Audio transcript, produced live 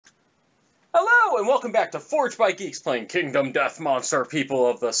Hello and welcome back to Forged by Geeks playing Kingdom Death Monster People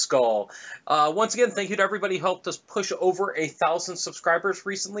of the Skull. Once again, thank you to everybody who helped us push over 1,000 subscribers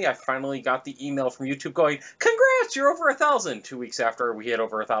recently. I finally got the email from YouTube going, congrats, you're over 1,000, 2 weeks after we hit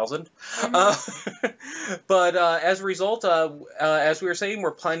over 1,000. But as a result, as we were saying,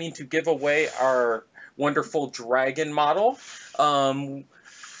 we're planning to give away our wonderful dragon model.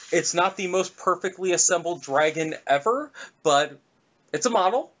 It's not the most perfectly assembled dragon ever, but it's a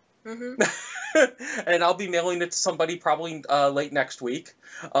model. And I'll be mailing it to somebody probably late next week,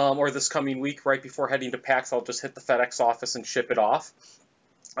 or this coming week, right before heading to PAX. I'll just hit the FedEx office and ship it off.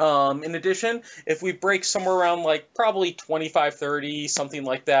 In addition, if we break somewhere around like probably 25, 30, something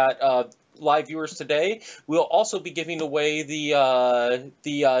like that, live viewers today, we'll also be giving away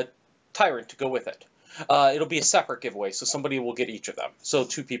the Tyrant to go with it. It'll be a separate giveaway, so somebody will get each of them. So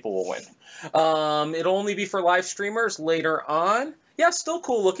 2 people will win. It'll only be for live streamers later on. Yeah, still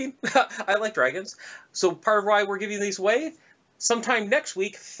cool looking. I like dragons. So part of why we're giving these away, sometime next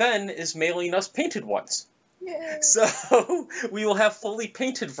week, Fen is mailing us painted ones. Yay. So we will have fully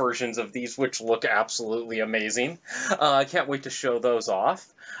painted versions of these, which look absolutely amazing. I can't wait to show those off.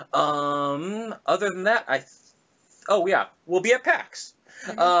 Other than that, oh yeah, we'll be at PAX.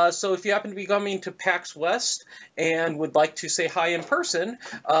 So if you happen to be coming to PAX West and would like to say hi in person,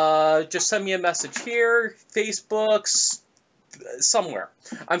 just send me a message here, Facebook, somewhere.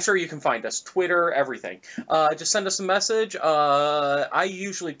 I'm sure you can find us. Twitter, everything. Just send us a message. I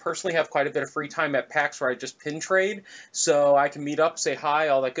usually personally have quite a bit of free time at PAX where I just pin trade, so I can meet up, say hi,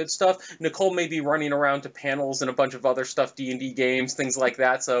 all that good stuff. Nicole may be running around to panels and a bunch of other stuff, D&D games, things like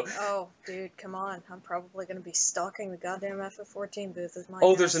that. So. Oh, dude, come on. I'm probably going to be stalking the goddamn FF14 booth with my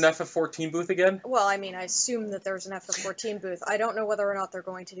Oh, there's an FF14 booth again? Well, I mean, I assume that there's an FF14 booth. I don't know whether or not they're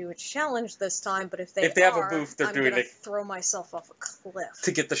going to do a challenge this time, but if they have a booth, they're doing it. Throw myself off a cliff.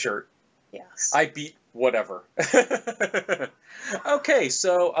 To get the shirt. Yes. I beat whatever. Okay,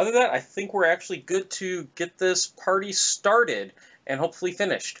 so other than that, I think we're actually good to get this party started and hopefully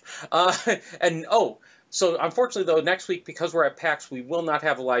finished. So unfortunately though, next week, because we're at PAX, we will not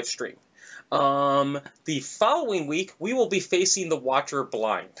have a live stream. The following week, we will be facing the Watcher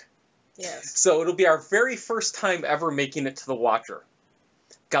blind. Yes. So it'll be our very first time ever making it to the Watcher.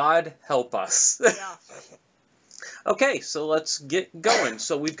 God help us. Yeah. Okay, so let's get going.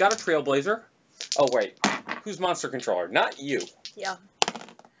 So we've got a Trailblazer. Oh, wait. Who's Monster Controller? Not you. Yeah.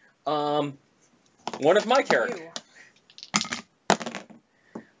 One of my characters.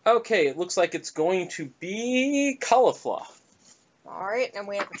 Okay, it looks like it's going to be Caulifla. Alright, and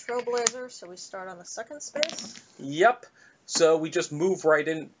we have a Trailblazer, so we start on the second space. Yep. So we just move right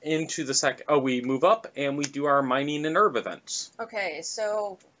into the second. Oh, we move up and we do our mining and herb events. Okay,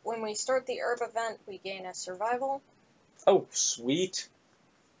 so when we start the herb event, we gain a survival. Oh, sweet.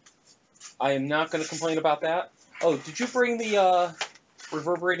 I am not going to complain about that. Oh, did you bring the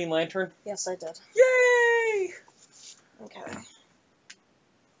reverberating lantern? Yes, I did. Yay! Okay.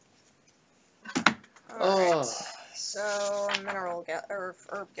 Alright. Oh. So,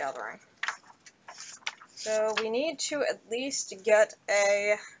 herb gathering. So we need to at least get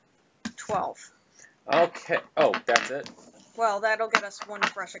a 12. Okay. Oh, that's it? Well, that'll get us 1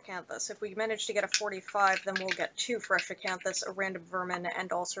 fresh acanthus. If we manage to get a 45, then we'll get 2 fresh acanthus, a random vermin,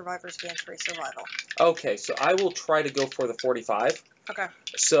 and all survivors gain 3 survival. Okay, so I will try to go for the 45. Okay.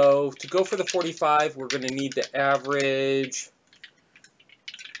 So to go for the 45, we're going to need to average,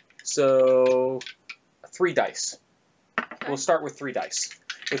 so 3 dice. Okay. We'll start with 3 dice.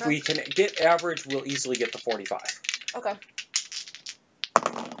 If we can get average, we'll easily get the 45. Okay.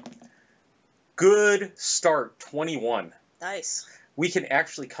 Good start, 21. Nice. We can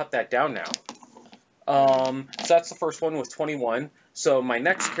actually cut that down now. So that's the first one with 21. So my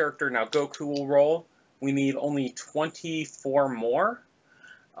next character, now Goku, will roll. We need only 24 more.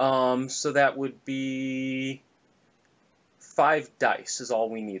 So that would be 5 dice is all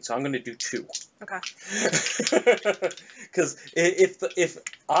we need. So I'm going to do 2. Okay. Because if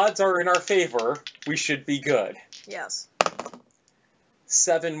odds are in our favor, we should be good. Yes.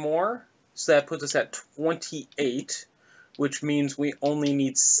 7 more. So that puts us at 28, which means we only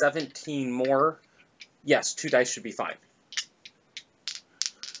need 17 more. Yes, 2 dice should be fine.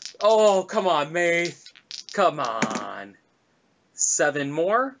 Oh, come on, May. Come on. 7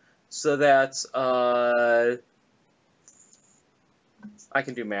 more. So that's, I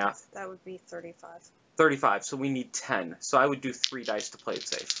can do math. That would be 35. 35, so we need 10. So I would do 3 dice to play it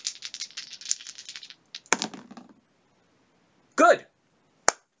safe. Good!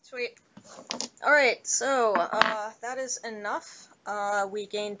 Sweet. Alright, so, that is enough. We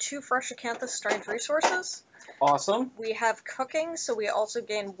gain 2 fresh acanthus strange resources. Awesome. We have cooking, so we also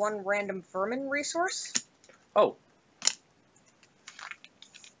gain 1 random vermin resource. Oh.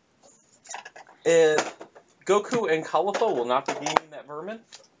 Goku and Calipo will not be gaining that vermin.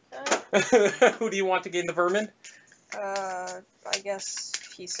 Who do you want to gain the vermin? I guess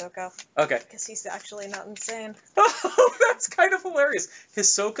Hisoka. Okay. Because he's actually not insane. Oh, that's kind of hilarious.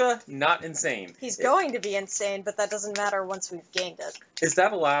 Hisoka, not insane. He's going to be insane, but that doesn't matter once we've gained it. Is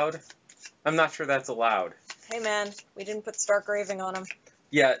that allowed? I'm not sure that's allowed. Hey man, we didn't put Stark Raving on him.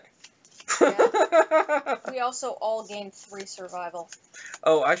 Yet. Yeah. We also all gained 3 survival.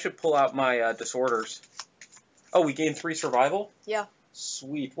 Oh, I should pull out my disorders. Oh, we gained 3 survival? Yeah.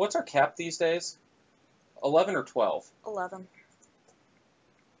 Sweet. What's our cap these days? 11 or 12? 11.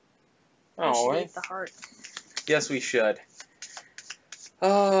 Oh, we should right. eat the heart. Yes, we should.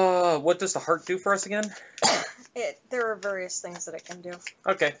 What does the heart do for us again? There are various things that it can do.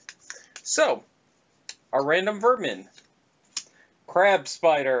 Okay. So, our random vermin. Crab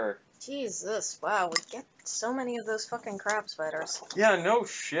spider. Jesus, wow, we get so many of those fucking crab spiders. Yeah, no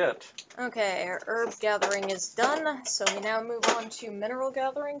shit. Okay, our herb gathering is done, so we now move on to mineral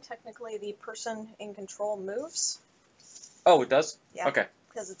gathering. Technically, the person in control moves. Oh, it does? Yeah. Okay.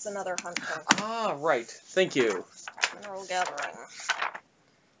 Because it's another hunt turn. Ah, right. Thank you. Mineral gathering.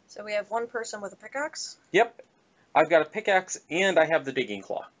 So we have 1 person with a pickaxe. Yep. I've got a pickaxe and I have the digging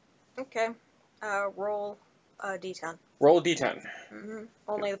claw. Okay. Roll a d10. Roll a d10. Mm-hmm.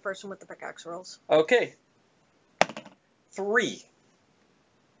 Only the person with the pickaxe rolls. Okay. 3.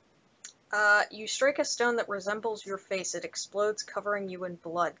 You strike a stone that resembles your face. It explodes, covering you in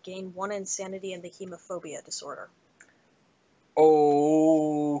blood. Gain 1 insanity and the hemophobia disorder.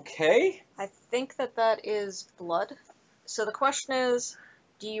 Okay. I think that is blood. So the question is,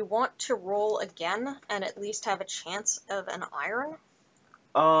 do you want to roll again and at least have a chance of an iron?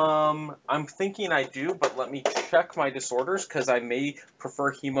 I'm thinking I do, but let me check my disorders, because I may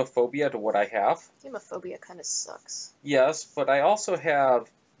prefer hemophobia to what I have. Hemophobia kind of sucks. Yes, but I also have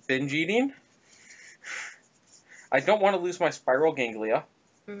binge eating. I don't want to lose my spiral ganglia.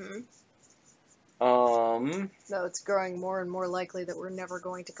 Mm-hmm. No, it's growing more and more likely that we're never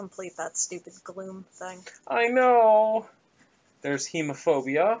going to complete that stupid gloom thing. I know. There's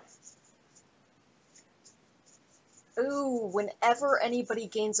hemophobia. Ooh, whenever anybody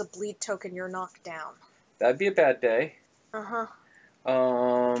gains a bleed token, you're knocked down. That'd be a bad day. Uh-huh.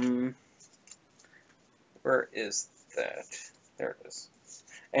 Where is that? There it is.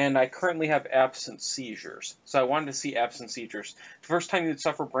 And I currently have absent seizures. So I wanted to see absent seizures. The first time you'd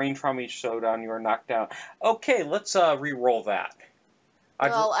suffer brain trauma each showdown, you are knocked down. Okay, let's re-roll that.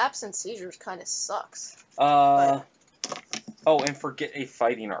 Well, absent seizures kind of sucks. Oh, and forget a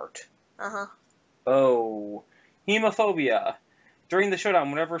fighting art. Uh-huh. Oh. Hemophobia. During the showdown,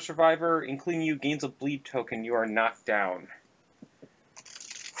 whenever a survivor, including you, gains a bleed token, you are knocked down.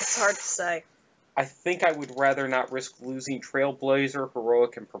 It's hard to say. I think I would rather not risk losing Trailblazer,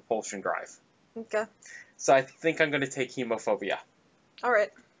 Heroic, and Propulsion Drive. Okay. So I think I'm going to take Hemophobia.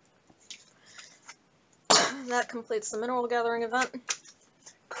 Alright. That completes the mineral gathering event.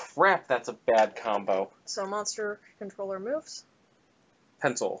 Crap, that's a bad combo. So monster controller moves.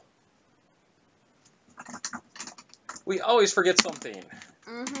 Pencil. We always forget something.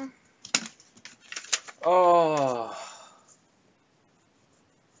 Mm-hmm. Oh.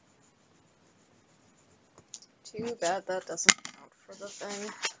 Too bad that doesn't count for the thing.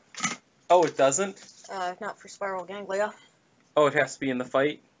 Oh, it doesn't? Not for spiral ganglia. Oh, it has to be in the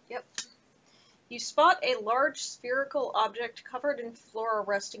fight? Yep. You spot a large spherical object covered in flora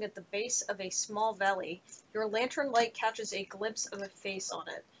resting at the base of a small valley. Your lantern light catches a glimpse of a face on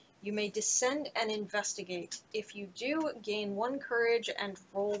it. You may descend and investigate. If you do, gain 1 courage and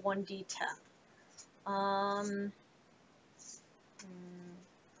roll 1d10. Oh,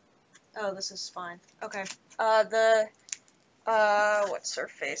 this is fine. Okay. What's her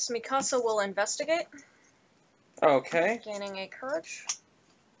face? Mikasa will investigate. Okay. Gaining a courage.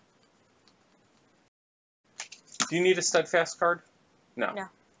 Do you need a steadfast card? No. No.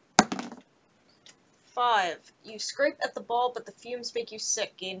 5. You scrape at the ball, but the fumes make you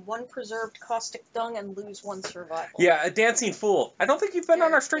sick. Gain 1 preserved caustic dung and lose 1 survival. Yeah, a dancing fool. I don't think you've been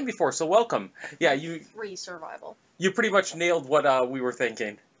on our stream before, so welcome. Yeah, 3 survival. You pretty much nailed what we were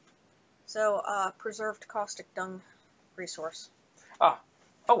thinking. So, preserved caustic dung resource. Oh,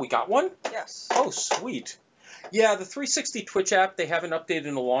 we got one? Yes. Oh, sweet. Yeah, the 360 Twitch app, they haven't updated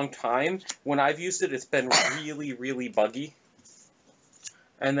in a long time. When I've used it, it's been really, really buggy.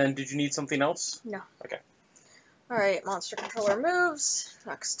 And then, did you need something else? No. Okay. Alright, monster controller moves.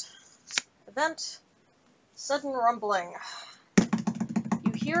 Next event. Sudden rumbling.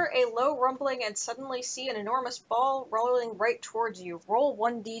 You hear a low rumbling and suddenly see an enormous ball rolling right towards you. Roll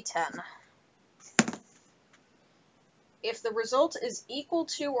 1d10. If the result is equal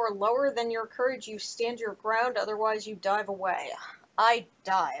to or lower than your courage, you stand your ground, otherwise you dive away. I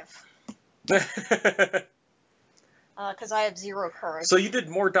dive. Because I have 0 courage. So you did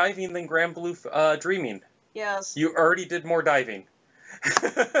more diving than Grand Blue Dreaming. Yes. You already did more diving.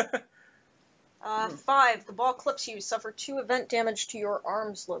 5. The ball clips you. Suffer 2 event damage to your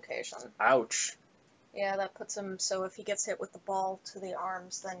arms location. Ouch. Yeah, that puts him, so if he gets hit with the ball to the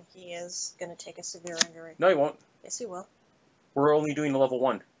arms, then he is going to take a severe injury. No, he won't. Yes, he will. We're only doing level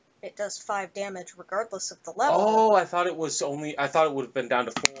 1. It does 5 damage regardless of the level. Oh, I thought it would have been down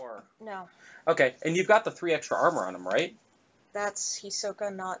to 4. No. Okay, and you've got the 3 extra armor on him, right? That's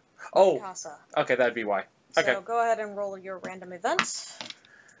Hisoka, not Mikasa. Okay, that'd be why. Okay. So go ahead and roll your random events.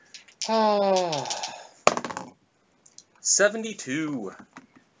 Oh. 72.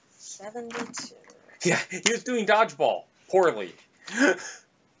 72. Yeah, he was doing dodgeball poorly.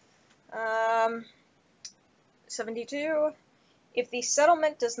 72. If the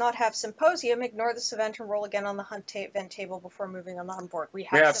settlement does not have Symposium, ignore this event and roll again on the event table before moving on the hunt board. We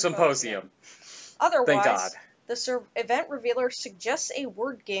have Symposium. Thank Otherwise, God. the event revealer suggests a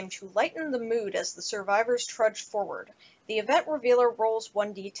word game to lighten the mood as the survivors trudge forward. The event revealer rolls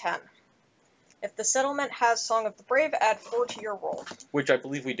 1d10. If the settlement has Song of the Brave, add 4 to your roll. Which I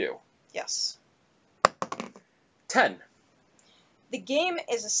believe we do. Yes. 10. The game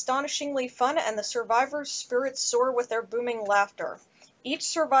is astonishingly fun, and the survivors' spirits soar with their booming laughter. Each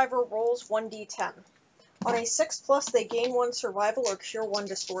survivor rolls 1d10. On a 6+, they gain 1 survival or cure 1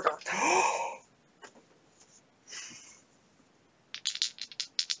 disorder.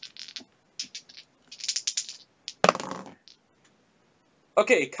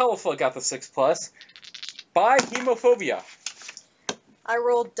 Okay, Califla got the 6+. By hemophobia. I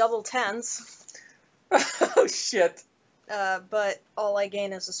rolled double 10s. Oh, shit. But all I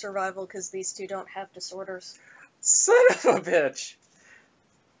gain is a survival because these two don't have disorders. Son of a bitch.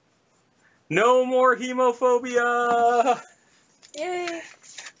 No more hemophobia! Yay!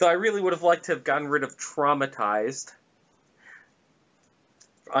 Though I really would have liked to have gotten rid of traumatized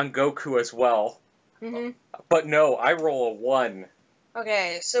on Goku as well. Mm-hmm. But no, I roll a 1.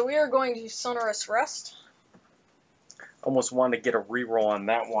 Okay, so we are going to Sonorous Rest. Almost want to get a reroll on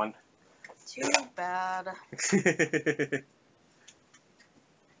that one. Too bad.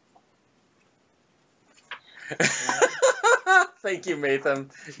 Thank you, Matham.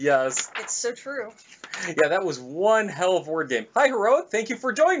 Yes. It's so true. Yeah, that was one hell of a word game. Hi, Heroic. Thank you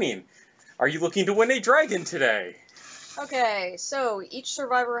for joining. Are you looking to win a dragon today? Okay, so each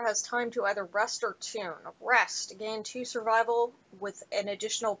survivor has time to either rest or tune. Rest, gain 2 survival with an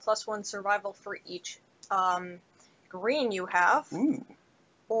additional +1 survival for each green you have. Ooh.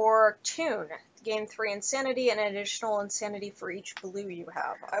 Or tune, gain 3 insanity and an additional insanity for each blue you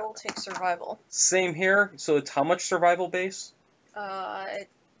have. I will take survival. Same here. So it's how much survival base?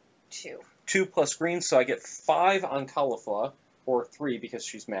 2. 2 plus green, so I get 5 on Califla, or 3 because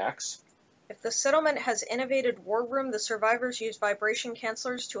she's max. If the settlement has innovated war room, the survivors use vibration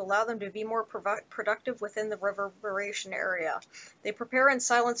cancelers to allow them to be more productive within the reverberation area. They prepare in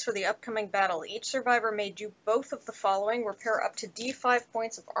silence for the upcoming battle. Each survivor may do both of the following: repair up to D5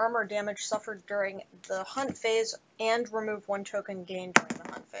 points of armor damage suffered during the hunt phase, and remove 1 token gained during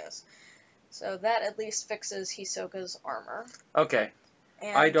the hunt phase. So that at least fixes Hisoka's armor. Okay.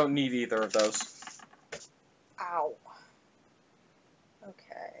 And I don't need either of those. Ow.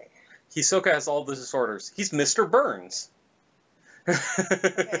 Okay. Hisoka has all the disorders. He's Mr. Burns.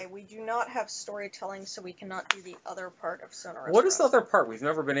 Okay, we do not have storytelling, so we cannot do the other part of Sonorous What is the Rest. other part? We've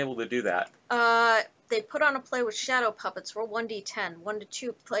never been able to do that. They put on a play with shadow puppets. Roll 1d10. 1 to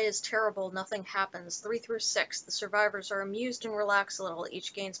 2, play is terrible, nothing happens. 3 through 6, the survivors are amused and relax a little.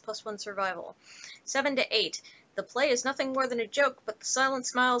 Each gains +1 survival. 7 to 8, the play is nothing more than a joke, but the silent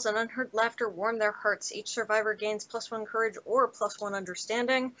smiles and unheard laughter warm their hearts. Each survivor gains +1 courage or +1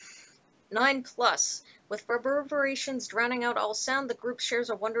 understanding. 9+, with reverberations drowning out all sound, the group shares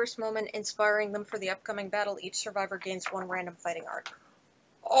a wondrous moment, inspiring them for the upcoming battle. Each survivor gains 1 random fighting art.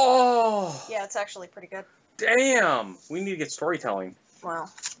 Oh! Yeah, it's actually pretty good. Damn! We need to get storytelling.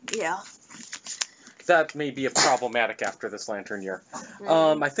 Well, yeah. That may be a problematic after this Lantern Year.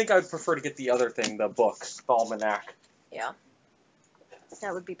 I think I would prefer to get the other thing, the book, the almanac. Yeah.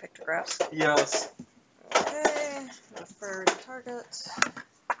 That would be pictographs. Yes. Okay, refer to target.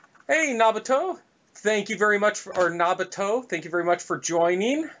 Hey, Nabato. Thank you very much for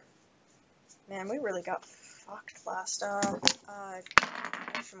joining. Man, we really got fucked last,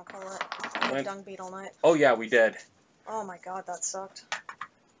 whatchamacallit, Dung Beetle night. Oh, yeah, we did. Oh my god, that sucked.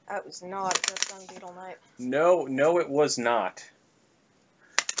 That was not a good Dung Beetle night. No, no, it was not.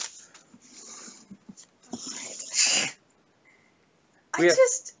 I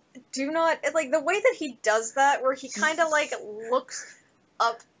just do not like the way that he does that, where he kind of like looks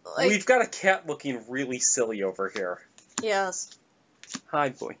up. Like, we've got a cat looking really silly over here. Yes. Hi,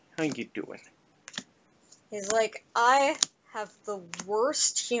 boy. How you doing? He's like, I have the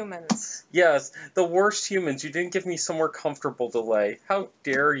worst humans. Yes, the worst humans. You didn't give me somewhere comfortable to lay. How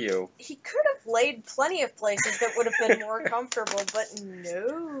dare you? He could have laid plenty of places that would have been more comfortable, but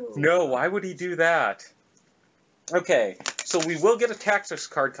no. No, why would he do that? Okay, so we will get a tactics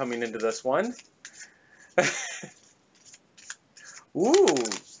card coming into this one. Ooh.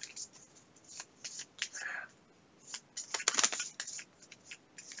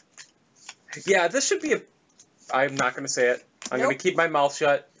 Yeah, this should be a... I'm not going to say it. I'm going to keep my mouth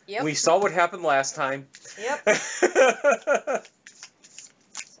shut. Yep. We saw what happened last time. Yep.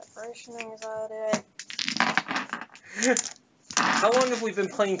 Separation anxiety. How long have we been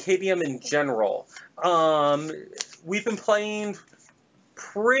playing KDM in general? We've been playing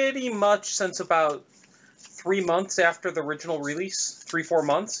pretty much since about 3 months after the original release. 3-4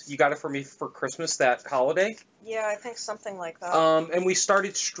 months. You got it for me for Christmas that holiday. Yeah, I think something like that. And we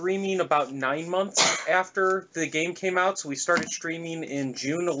started streaming about 9 months after the game came out. So we started streaming in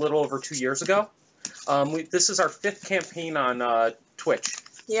June, a little over 2 years ago. This is our 5th campaign on Twitch.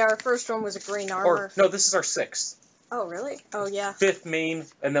 Yeah, our first one was a green armor. No, this is our 6th. Oh, really? Oh, yeah. 5th main,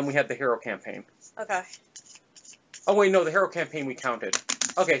 and then we had the hero campaign. Okay. Oh, wait, no, the hero campaign we counted.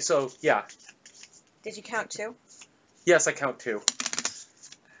 Okay, so, yeah. Did you count 2? Yes, I count 2.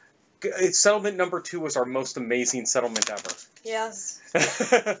 Settlement number 2 was our most amazing settlement ever. Yes.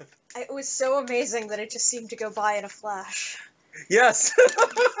 It was so amazing that it just seemed to go by in a flash. Yes!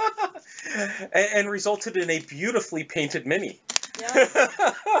 and resulted in a beautifully painted mini. Yeah.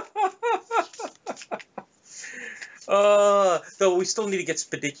 Though we still need to get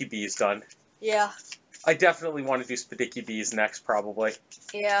Spadiki Bees done. Yeah. I definitely want to do Spadiki Bees next, probably.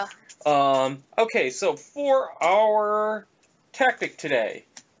 Yeah. Okay, so for our tactic today,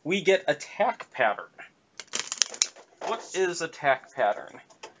 we get attack pattern. What is attack pattern?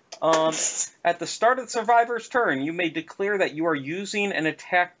 At the start of the survivor's turn, you may declare that you are using an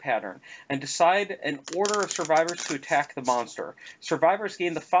attack pattern and decide an order of survivors to attack the monster. Survivors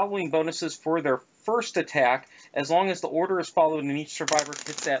gain the following bonuses for their first attack as long as the order is followed and each survivor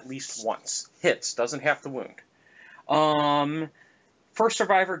hits at least once. Hits, doesn't have to wound. First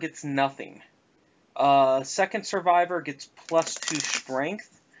survivor gets nothing. Second survivor gets +2 strength.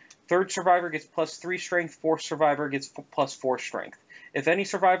 Third survivor gets +3 strength. Fourth survivor gets +4 strength. If any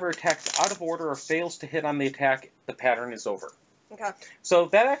survivor attacks out of order or fails to hit on the attack, the pattern is over. Okay. So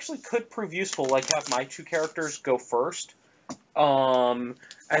that actually could prove useful, like have my 2 characters go first, and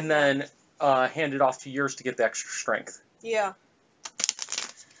then hand it off to yours to get the extra strength. Yeah.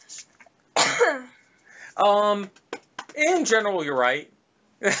 In general, you're right.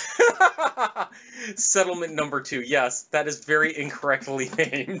 Settlement number 2, yes, that is very incorrectly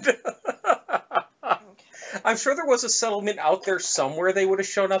named. I'm sure there was a settlement out there somewhere they would have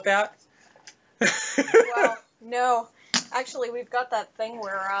shown up at. Well, no. Actually, we've got that thing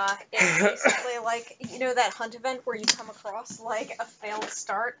where it's basically like, you know, that hunt event where you come across, like, a failed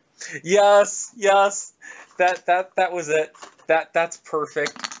start? Yes, yes. That was it. That's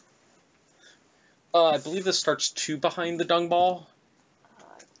perfect. I believe this starts 2 behind the dung ball.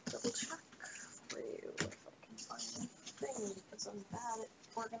 Double check for you if I can find the thing, because I'm bad at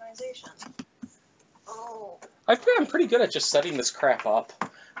organization. Oh. I'm pretty good at just setting this crap up.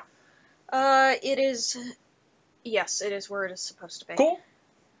 It is... Yes, it is where it is supposed to be. Cool.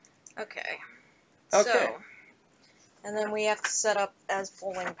 Okay. Okay. So, and then we have to set up as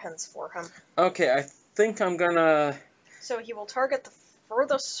bowling pins for him. Okay, I think I'm gonna... So he will target the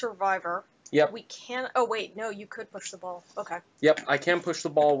furthest survivor. Yep. We can... Oh, wait, no, you could push the ball. Okay. Yep, I can push the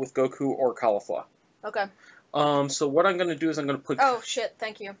ball with Goku or Caulifla. Okay. So what I'm gonna do is I'm gonna put... Oh, shit,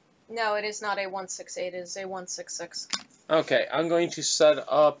 thank you. No, it is not a 168, it is a 166. Okay, I'm going to set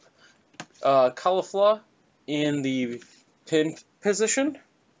up Caulifla in the pin position.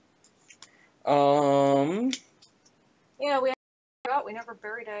 Yeah, we never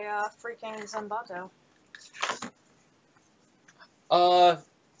buried a freaking Zambato.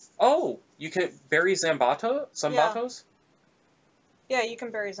 Oh, you can bury Zambatos? Yeah, you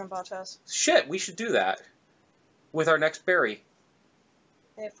can bury Zambatos. Shit, we should do that with our next berry.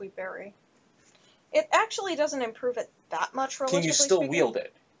 If we bury. It actually doesn't improve it that much, relatively Can you still speaking. wield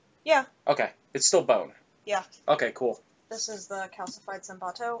it? Yeah. Okay, it's still bone. Yeah. Okay, cool. This is the calcified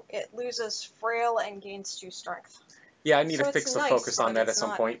Zambato. It loses frail and gains 2 strength. Yeah, I need So to it's fix the nice, focus on but that at it's some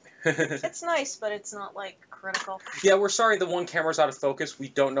not- point. It's nice, but it's not, like, critical. Yeah, we're sorry the one camera's out of focus. We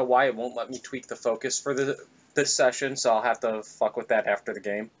don't know why. It won't let me tweak the focus for this session, so I'll have to fuck with that after the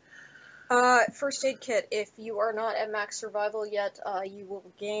game. First aid kit. If you are not at max survival yet, you will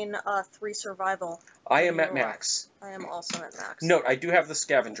gain 3 survival. I am at max. I am also at max. Note, I do have the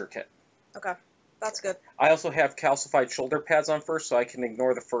scavenger kit. Okay, that's good. I also have calcified shoulder pads on first, so I can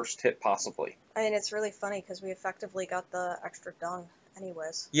ignore the first hit possibly. I mean, it's really funny because we effectively got the extra dung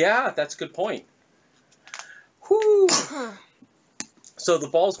anyways. Yeah, that's a good point. Whew. So the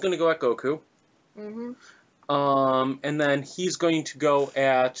ball's going to go at Goku. Mm-hmm. And then he's going to go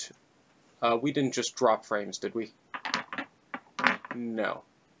at... we didn't just drop frames, did we? No.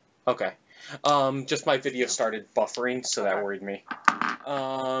 Okay. Just my video started buffering, so that worried me.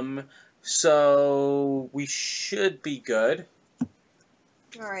 So we should be good.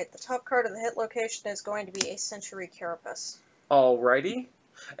 Alright, the top card of the hit location is going to be a Century Carapace. Alrighty.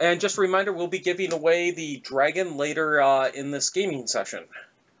 And just a reminder, we'll be giving away the dragon later in this gaming session.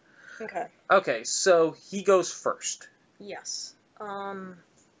 Okay. Okay, so he goes first. Yes.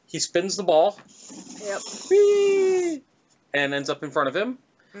 He spins the ball. Yep. Whee! And ends up in front of him.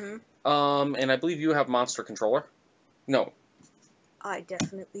 Mm-hmm. And I believe you have monster controller. No. I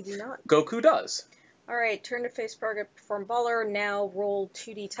definitely do not. Goku does. Alright, turn to face target, perform baller, now roll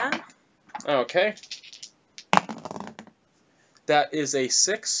 2d10. Okay. That is a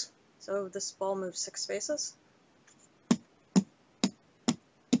 6. So this ball moves 6 spaces.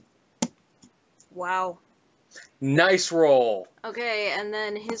 Wow. Nice roll. Okay, and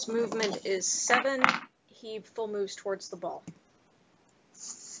then his movement is 7. He full moves towards the ball.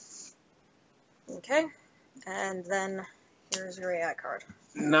 Okay, and then here's your AI card.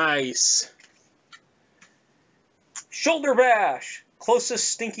 Nice. Shoulder bash. Closest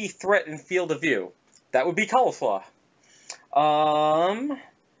stinky threat in field of view. That would be Caulifla.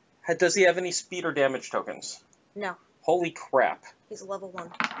 Does he have any speed or damage tokens? No. Holy crap. He's a level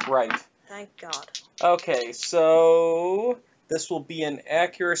 1. Right. Thank God. Okay, so this will be an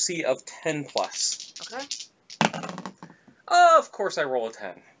accuracy of 10 plus. Okay. Of course I roll a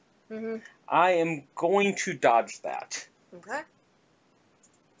 10. Mm-hmm. I am going to dodge that. Okay.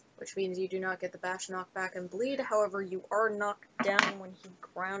 Which means you do not get the bash, knockback, and bleed. However, you are knocked down when he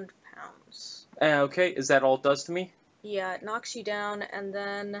ground pounds. Okay, is that all it does to me? Yeah, it knocks you down, and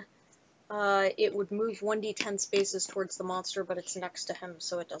then it would move 1d10 spaces towards the monster, but it's next to him,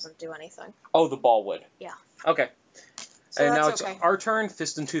 so it doesn't do anything. Oh, the ball would. Yeah. Okay. So and now that's it's okay. our turn.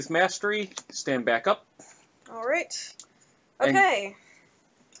 Fist and Tooth Mastery. Stand back up. Alright. And Okay.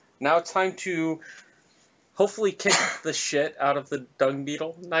 now it's time to hopefully kick the shit out of the Dung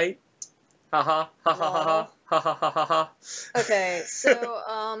Beetle Knight. Ha ha ha ha ha ha ha ha ha ha. Okay,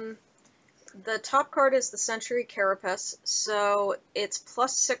 so, the top card is the Century Carapace, so it's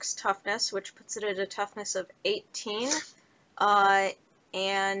plus 6 toughness, which puts it at a toughness of 18,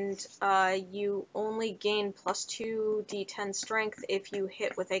 and you only gain plus 2d10 strength if you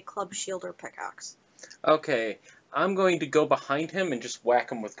hit with a club, shield, or pickaxe. Okay, I'm going to go behind him and just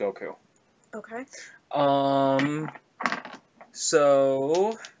whack him with Goku. Okay.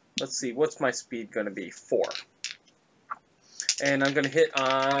 So, let's see, what's my speed going to be? 4. And I'm going to hit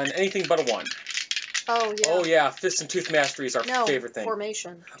on anything but a 1. Oh, yeah. Oh, yeah, Fist and Tooth Mastery is our favorite thing.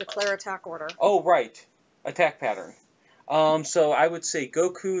 Formation. Declare attack order. Oh, right. Attack pattern. So I would say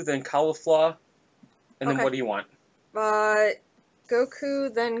Goku, then Caulifla, and then what do you want?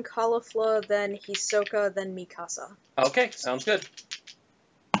 Goku, then Caulifla, then Hisoka, then Mikasa. Okay, sounds good.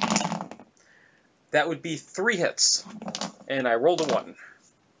 That would be 3 hits. And I rolled a 1.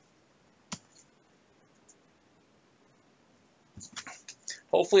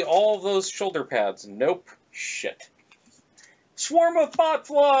 Hopefully all of those shoulder pads. Nope. Shit. Swarm of bot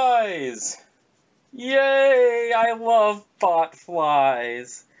flies! Yay! I love bot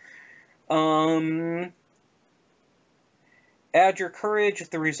flies. Add your courage. If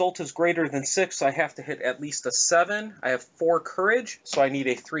the result is greater than 6, I have to hit at least a 7. I have 4 courage, so I need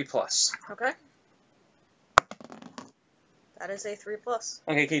a 3 plus. Okay. That is a 3 plus.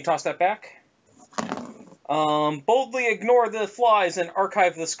 Okay, can you toss that back? Boldly ignore the flies and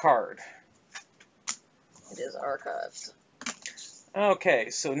archive this card. It is archived. Okay,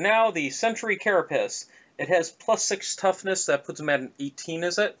 so now the Century Carapace. It has plus 6 toughness. That puts him at an 18,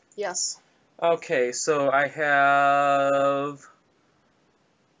 is it? Yes. Okay, so I have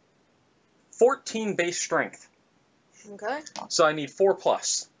 14 base strength. Okay. So I need 4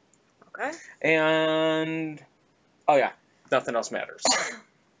 plus. Okay. And, oh yeah, nothing else matters.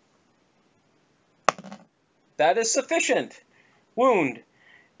 That is sufficient. Wound.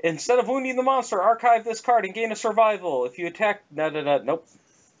 Instead of wounding the monster, archive this card and gain a survival. If you attack... Nope.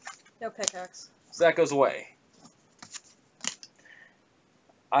 No pickaxe. So that goes away.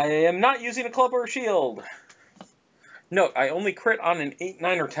 I am not using a club or a shield. Note, I only crit on an 8,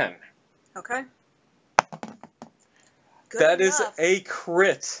 9, or 10. Okay. Good That enough. is a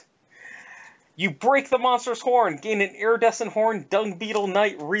crit. You break the monster's horn, gain an iridescent horn Dung Beetle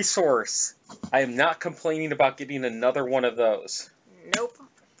Knight resource. I am not complaining about getting another one of those. Nope.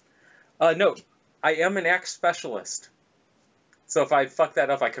 Note, I am an axe specialist. So if I fucked that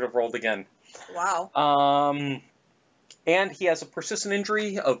up, I could have rolled again. Wow. And he has a persistent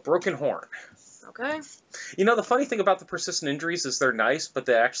injury of broken horn. Okay. You know, the funny thing about the persistent injuries is they're nice, but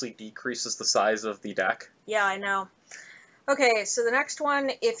that actually decreases the size of the deck. Yeah, I know. Okay, so the next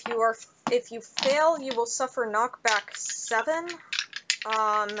one, if you fail, you will suffer knockback 7.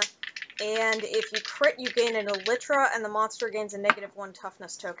 And if you crit, you gain an elytra, and the monster gains a -1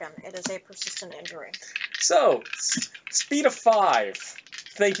 toughness token. It is a persistent injury. So, speed of 5.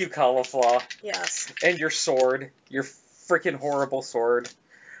 Thank you, Cauliflaw. Yes. And your sword. Your freaking horrible sword.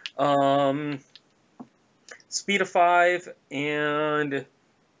 Speed of 5, and...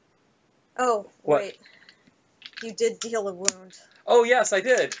 Oh, what? wait. You did deal a wound. Oh, yes, I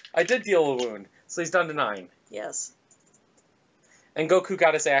did. I did deal a wound. So he's down to 9. Yes. And Goku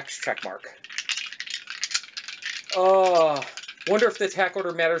got his axe checkmark. Wonder if the attack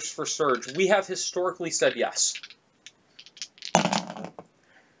order matters for Surge. We have historically said yes.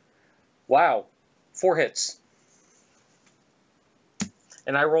 Wow. 4 hits.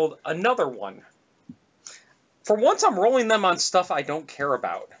 And I rolled another 1. For once, I'm rolling them on stuff I don't care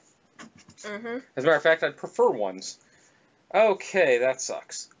about. Mm-hmm. As a matter of fact, I'd prefer ones. Okay, that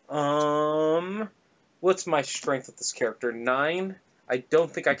sucks. What's my strength with this character? 9? I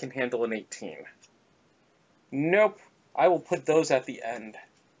don't think I can handle an 18. Nope. I will put those at the end.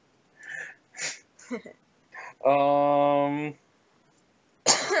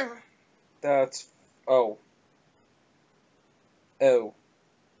 That's... Oh. Oh.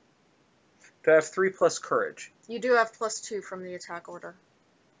 Do I have 3 plus courage? You do have +2 from the attack order.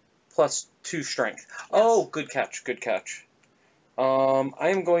 Plus 2 strength. Yes. Oh, good catch, good catch. I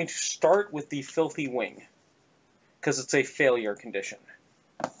am going to start with the Filthy Wing, because it's a failure condition.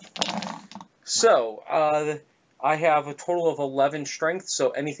 So, I have a total of 11 strength,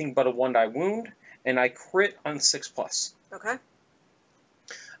 so anything but a 1 die wound, and I crit on 6+. Okay.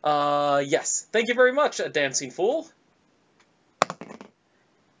 Yes. Thank you very much, Dancing Fool.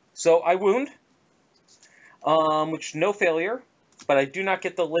 So, I wound, which no failure, but I do not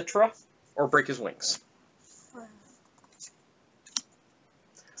get the Litra or break his wings.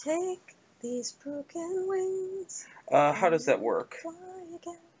 Take these broken wings. How does that work? Fly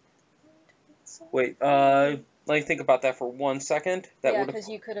again. Wait, let me think about that for 1 second. That Yeah, would have because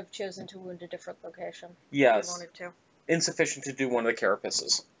you could have chosen to wound a different location. Yes. If you wanted to. Insufficient to do one of the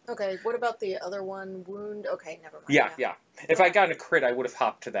carapaces. Okay, what about the other one? Wound? Okay, never mind. Yeah. If I got a crit, I would have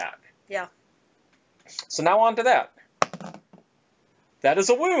hopped to that. Yeah. So now on to that. That is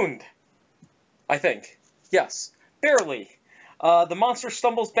a wound. I think. Yes. Barely. The monster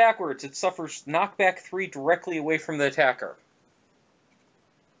stumbles backwards. It suffers knockback 3 directly away from the attacker.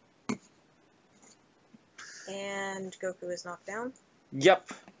 And Goku is knocked down. Yep.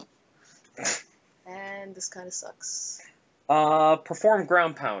 And this kind of sucks. Perform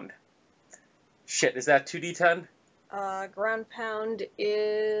ground pound. Shit, is that 2d10? Ground pound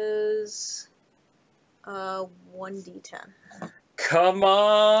is 1d10. Come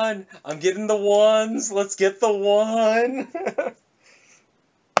on! I'm getting the 1s. Let's get the 1.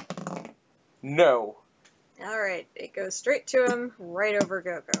 No. Alright, it goes straight to him, right over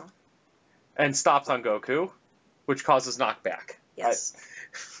Goku. And stops on Goku, which causes knockback. Yes.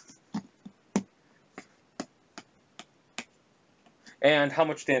 And how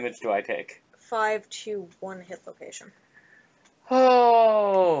much damage do I take? 5 to 1 hit location.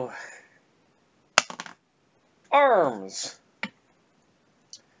 Oh. Arms.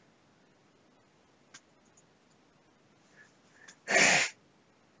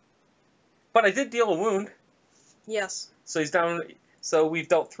 But I did deal a wound. Yes. So he's down. So we've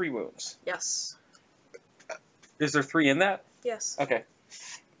dealt 3 wounds. Yes. Is there 3 in that? Yes. Okay.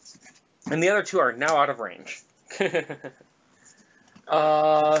 And the other 2 are now out of range.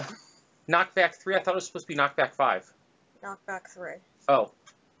 Knockback 3? I thought it was supposed to be knockback 5. Knockback 3. Oh.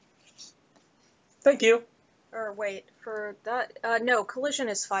 Thank you. Or wait, for that... no, collision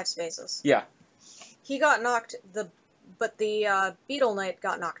is 5 spaces. Yeah. He got knocked... But the Beetle Knight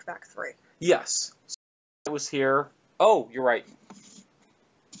got knocked back 3. Yes. So it was here. Oh, you're right.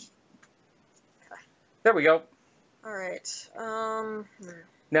 Okay. There we go. Alright.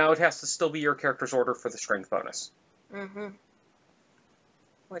 Now it has to still be your character's order for the strength bonus. Mm-hmm.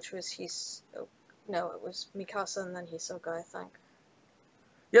 Which was no, it was Mikasa and then Hisoka, I think.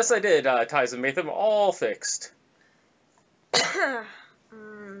 Yes, I did, Tyson. Made them all fixed.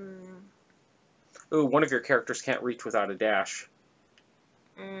 Ooh, one of your characters can't reach without a dash.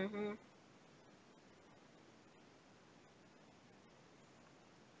 Mm-hmm.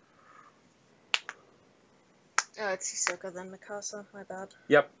 Oh, it's Hisoka then Mikasa, my bad.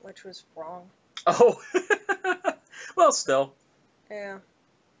 Yep. Which was wrong. Oh. Well, still. Yeah.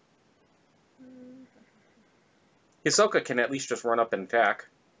 Hisoka can at least just run up and attack.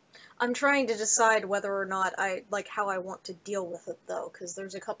 I'm trying to decide whether or not how I want to deal with it, though, because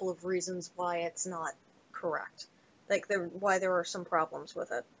there's a couple of reasons why it's not correct. Why there are some problems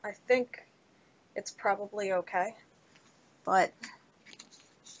with it. I think it's probably okay, but...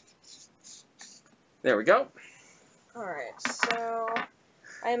 There we go. Alright, so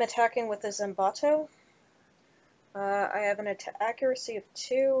I am attacking with the Zambato. I have an accuracy of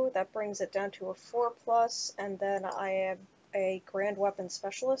 2, that brings it down to a 4+, and then I am a Grand Weapon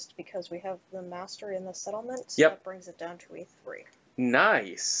Specialist because we have the Master in the settlement, so that brings it down to a 3.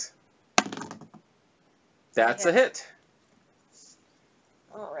 Nice. That's a hit.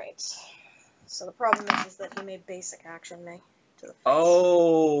 Alright. So the problem is that he made basic action me to the face.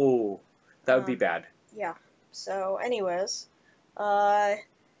 Oh, that would be bad. Yeah. So, anyways, I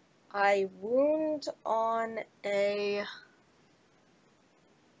wound on a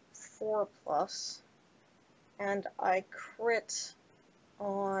 4+, and I crit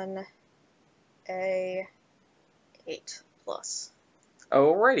on a 8+.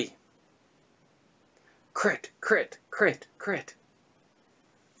 Alrighty. Crit, crit, crit, crit.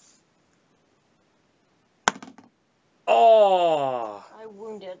 Oh! I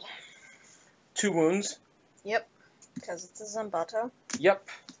wounded. 2 wounds. Yep, because it's a Zambato. Yep.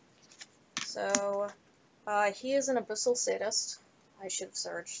 So, he is an Abyssal Sadist. I should have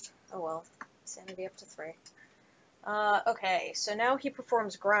surged. Oh well. Sanity up to 3. Okay, so now he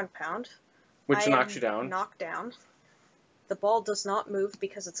performs Ground Pound. Which knocks you down. Knocked down. The ball does not move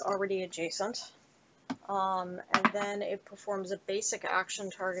because it's already adjacent. And then it performs a basic action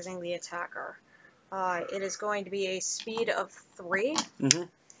targeting the attacker. It is going to be a speed of 3,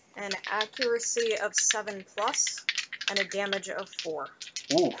 an accuracy of 7+, and a damage of 4.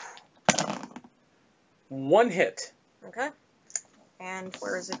 Ooh. 1 hit. Okay. And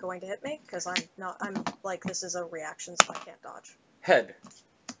where is it going to hit me? Because I'm like, this is a reaction, so I can't dodge. Head.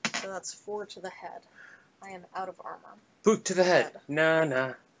 So that's 4 to the head. I am out of armor. Boot to the head. Nah,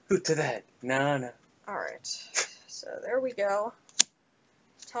 nah. Boot to the head. Nah, nah. Alright. So there we go.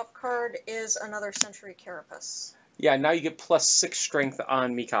 Top card is another Century Carapace. Yeah, now you get +6 strength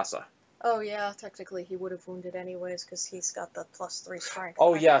on Mikasa. Oh yeah, technically he would have wounded anyways, because he's got the +3 strength.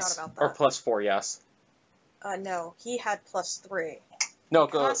 Oh, I yes. forgot about that. Or +4, yes. No, he had +3. No,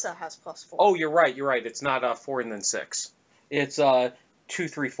 Mikasa has +4. Oh, you're right, you're right. It's not 4 and then 6. It's 2,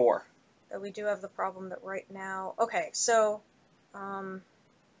 3, 4. But we do have the problem that right now... Okay, so...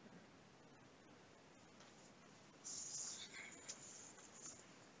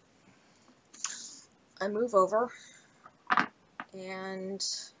 I move over, and...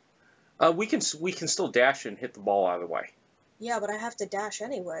 We can still dash and hit the ball out of the way. Yeah, but I have to dash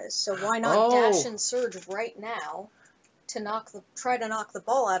anyways, so why not dash and surge right now to try to knock the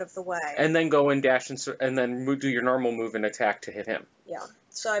ball out of the way? And then go and dash and then do your normal move and attack to hit him. Yeah,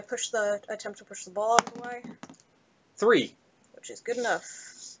 so I attempt to push the ball out of the way. 3. Which is good enough.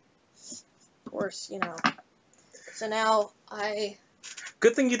 Of course, you know. So now I...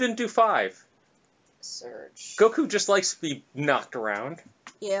 Good thing you didn't do 5. Surge. Goku just likes to be knocked around.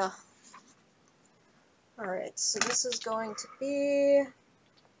 Yeah. Alright, so this is going to be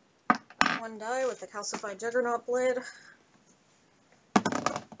 1 die with the Calcified Juggernaut Blade.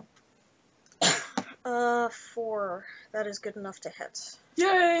 4. That is good enough to hit.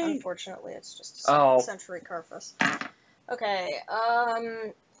 Yay! Unfortunately, it's just a Century Carapace. Okay,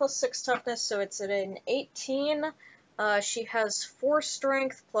 +6 toughness, so it's at an 18. She has 4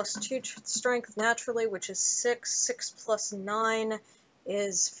 strength plus 2 strength naturally, which is 6. 6 plus 9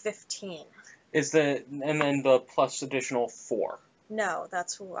 is 15. And then the plus additional 4. No,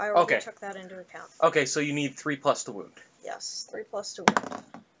 I already took that into account. Okay, so you need 3 plus to wound. Yes, 3 plus to wound.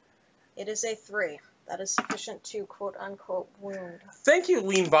 It is a 3. That is sufficient to quote-unquote wound. Thank you,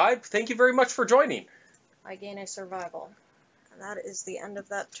 Lean Vibe. Thank you very much for joining. I gain a survival. And that is the end of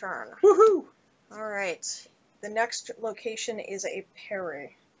that turn. Woohoo! Alright. The next location is a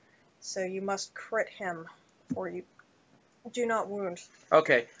parry. So you must crit him, or you do not wound.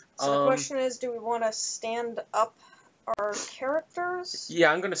 Okay. So the question is, do we want to stand up our characters.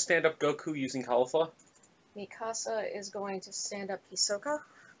 Yeah, I'm going to stand up Goku using Caulifla. Mikasa is going to stand up Hisoka.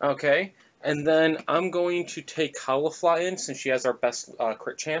 Okay. And then I'm going to take Caulifla in since she has our best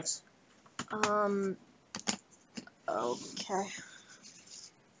crit chance. Okay.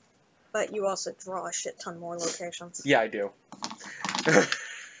 But you also draw a shit ton more locations. Yeah, I do.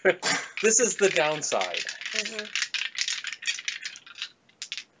 This is the downside. Mm-hmm.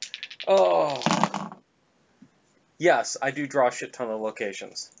 Oh. Yes, I do draw a shit ton of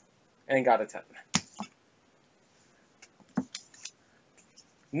locations. And got a 10.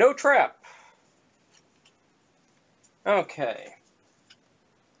 No trap. Okay.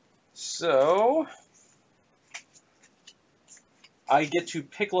 So I get to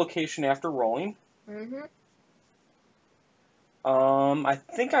pick location after rolling. Mm-hmm. I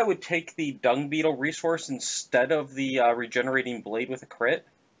think I would take the Dung Beetle resource instead of the regenerating blade with a crit.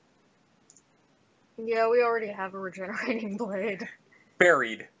 Yeah, we already have a regenerating blade.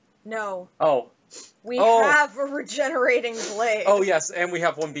 Buried. No. Oh. We have a regenerating blade. Oh, yes, and we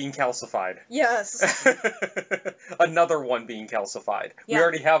have one being calcified. Yes. Another one being calcified. Yeah. We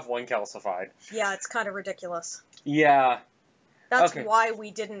already have one calcified. Yeah, it's kind of ridiculous. Yeah. That's Okay. why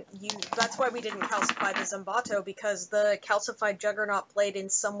we didn't calcify the Zambato, because the calcified Juggernaut blade in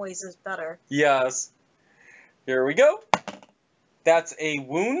some ways is better. Yes. Here we go. That's a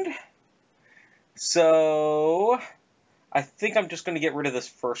wound. So I think I'm just going to get rid of this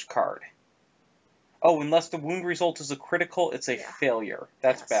first card. Oh, unless the wound result is a critical, it's a failure.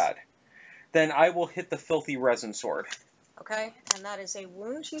 That's bad. Then I will hit the Filthy Resin Sword. Okay, and that is a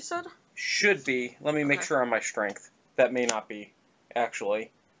wound, you said? Should be. Let me make sure on my strength. That may not be,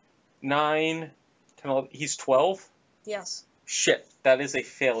 actually. 9, 10, 11. He's 12? Yes. Shit, that is a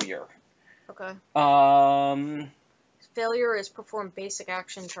failure. Okay. Failure is perform basic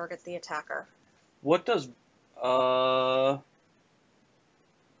action, target the attacker. What does... Oh,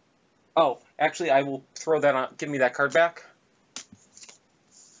 actually, I will throw that on. Give me that card back.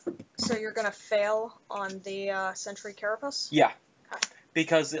 So you're going to fail on the Century Carapace? Yeah. Okay.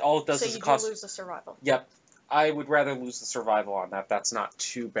 Because all it does is it cost... So you do lose the survival. Yep. I would rather lose the survival on that. That's not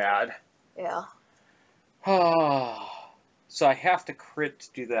too bad. Yeah. So I have to crit to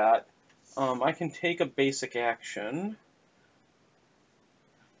do that. I can take a basic action.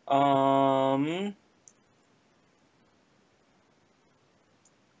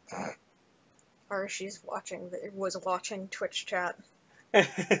 Or she's was watching Twitch chat. I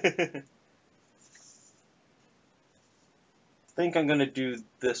think I'm going to do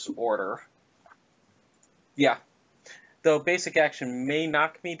this order. Yeah. Though basic action may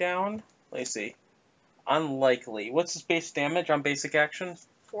knock me down. Let me see. Unlikely. What's his base damage on basic action?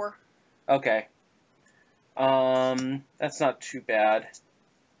 4. Okay. That's not too bad.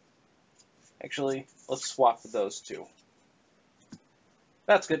 Actually, let's swap those two.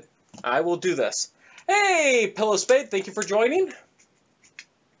 That's good. I will do this. Hey, Pillow Spade, thank you for joining.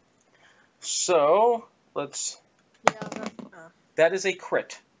 So, let's... Yeah, that is a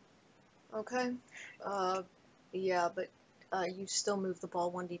crit. Okay. Yeah, but you still move the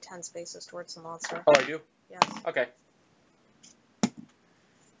ball 1d10 spaces towards the monster. Oh, I do? Yes. Okay.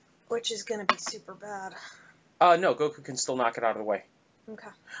 Which is gonna be super bad. No, Goku can still knock it out of the way. Okay.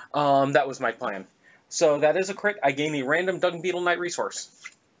 That was my plan. So that is a crit. I gain a random Dung Beetle Knight resource.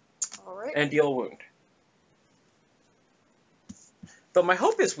 Alright. And deal a wound. Though my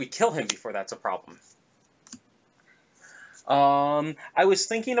hope is we kill him before that's a problem. I was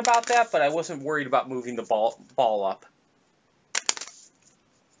thinking about that, but I wasn't worried about moving the ball up.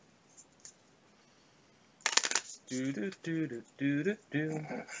 Can't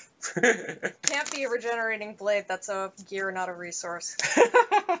be a regenerating blade, that's a gear, not a resource.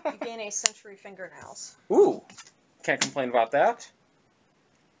 You gain a century fingernails. Ooh, can't complain about that.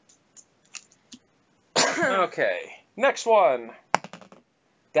 Okay, next one.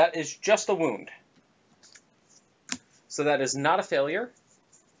 That is just a wound. So that is not a failure.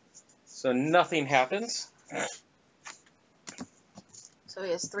 So nothing happens. So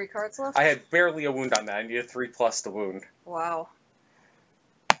he has 3 cards left? I had barely a wound on that. I needed 3 plus the wound. Wow.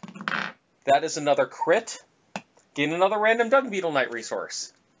 That is another crit. Gain another random Dung Beetle Knight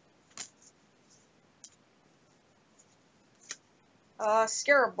resource.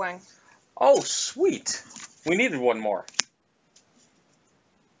 Scarab Wing. Oh, sweet. We needed one more.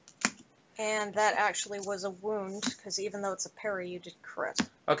 And that actually was a wound, because even though it's a parry, you did crit.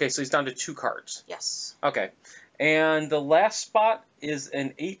 Okay, so he's down to 2 cards. Yes. Okay. And the last spot is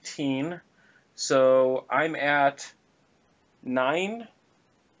an 18. So I'm at 9.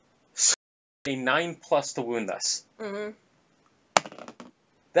 So a 9 plus to wound this. Mm-hmm.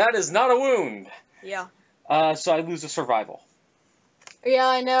 That is not a wound. Yeah. So I lose a survival. Yeah,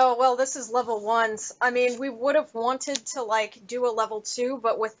 I know. Well, this is level 1s. I mean, we would have wanted to, like, do a level 2,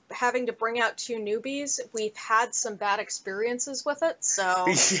 but with having to bring out 2 newbies, we've had some bad experiences with it, so...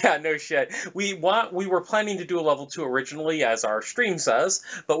 Yeah, no shit. We were planning to do a level 2 originally, as our stream says,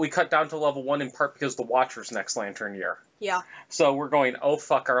 but we cut down to level 1 in part because the Watcher's next Lantern year. Yeah. So we're going, oh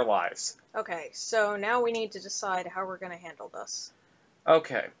fuck our lives. Okay, so now we need to decide how we're going to handle this.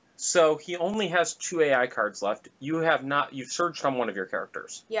 Okay. So he only has 2 AI cards left. You've surged on one of your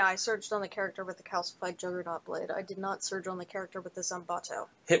characters. Yeah, I surged on the character with the calcified Juggernaut Blade. I did not surge on the character with the Zambato.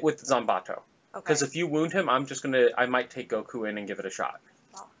 Hit with the Zambato. Okay. Because if you wound him, I might take Goku in and give it a shot.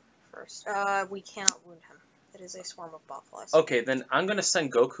 Well, first, we cannot wound him. It is a swarm of botflies. Okay, then I'm going to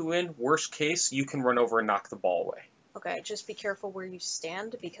send Goku in. Worst case, you can run over and knock the ball away. Okay, just be careful where you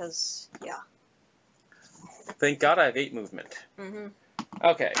stand, because, yeah. Thank God I have 8 movement. Mm-hmm.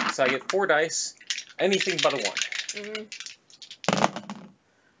 Okay, so I get 4 dice, anything but a 1. Mm-hmm.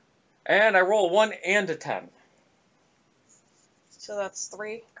 And I roll a 1 and a 10. So that's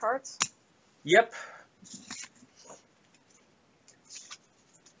 3 cards? Yep.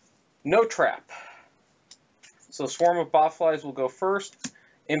 No trap. So Swarm of Botflies will go first.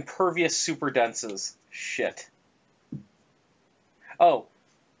 Impervious Super Denses. Shit. Oh.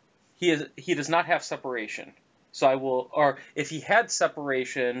 He does not have separation. So I will, or if he had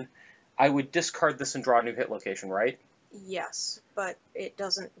separation, I would discard this and draw a new hit location, right? Yes, but it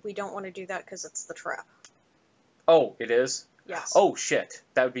doesn't, we don't want to do that because it's the trap. Oh, it is? Yes. Oh, shit.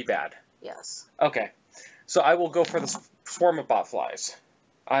 That would be bad. Yes. Okay. So I will go for the Swarm of Botflies.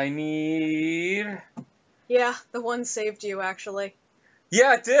 I need... Yeah, the 1 saved you, actually.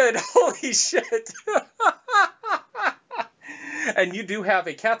 Yeah, it did! Holy shit! And you do have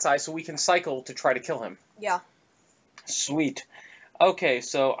a cat's eye, so we can cycle to try to kill him. Yeah. Sweet. Okay,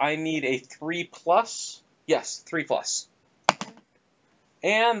 so I need a 3+. Yes, 3+.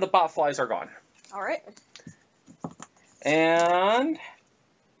 And the botflies are gone. Alright. And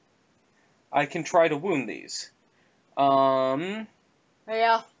I can try to wound these. Yeah.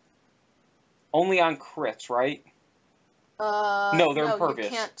 Only on crits, right? No, they're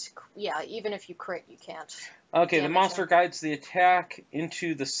impervious. You can't. Yeah, even if you crit, you can't. Okay, the monster guides the attack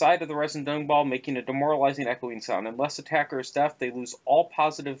into the side of the resin dung ball, making a demoralizing echoing sound. Unless attacker is deaf, they lose all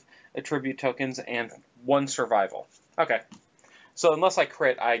positive attribute tokens and 1 survival. Okay. So unless I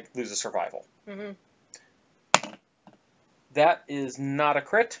crit, I lose a survival. Mm-hmm. That is not a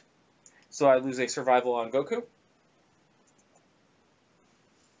crit, so I lose a survival on Goku.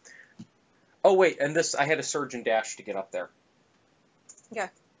 Oh, wait, and this, I had a surge and dash to get up there. Okay.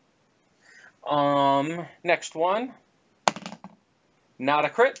 Next one. Not a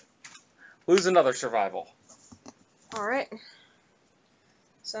crit. Lose another survival. Alright.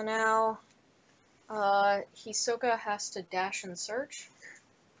 So now, Hisoka has to dash and surge.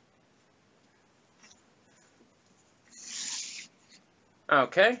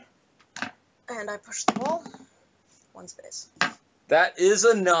 Okay. And I push the ball. 1 space. That is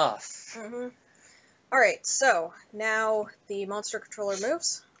enough. Mm-hmm. Alright, so now the monster controller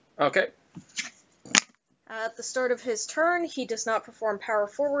moves. Okay. At the start of his turn, he does not perform power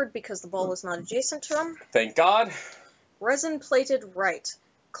forward because the ball is not adjacent to him. Thank God. Resin-plated right.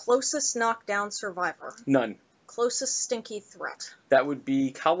 Closest knockdown survivor. None. Closest stinky threat. That would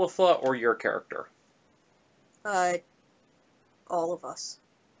be Califla or your character. All of us.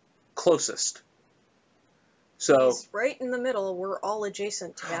 Closest. So. He's right in the middle. We're all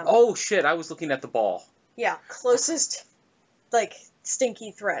adjacent to him. Oh, shit. I was looking at the ball. Yeah, closest, like,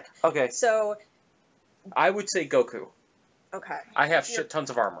 stinky threat. Okay. So. I would say Goku. Okay. I have shit tons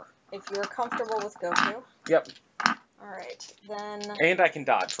of armor. If you're comfortable with Goku. Yep. Alright, then... And I can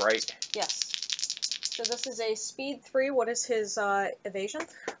dodge, right? Yes. So this is a speed 3. What is his evasion?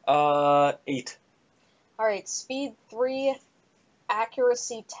 8. Alright, speed 3,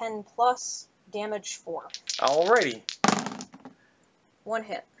 accuracy 10 plus, damage 4. Alrighty. 1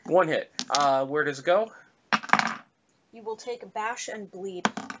 hit. 1 hit. Where does it go? You will take a bash and bleed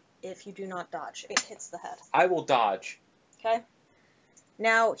if you do not dodge. It hits the head. I will dodge. Okay.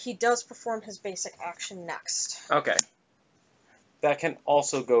 Now, he does perform his basic action next. Okay. That can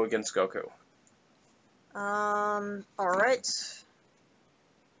also go against Goku. Alright.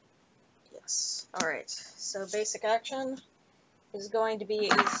 Yes. Alright. So, basic action is going to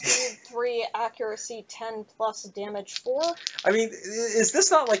be a speed 3, accuracy 10 plus, damage 4. I mean, is this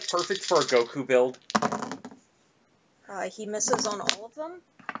not, like, perfect for a Goku build? He misses on all of them.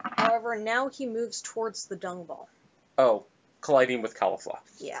 However, now he moves towards the dung ball. Oh, colliding with Califla.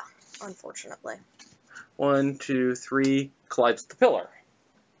 Yeah, unfortunately. 1, 2, 3, collides with the pillar.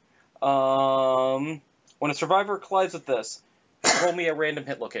 When a survivor collides with this, roll me a random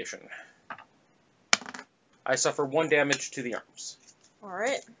hit location. I suffer 1 damage to the arms.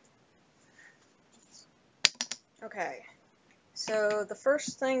 Alright. Okay. So the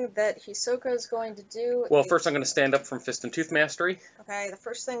first thing that Hisoka is going to do... Well, first I'm going to stand up from Fist and Tooth Mastery. Okay, the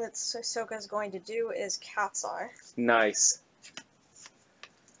first thing that Hisoka is going to do is Cat's Eye. Nice.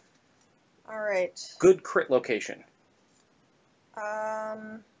 Alright. Good crit location.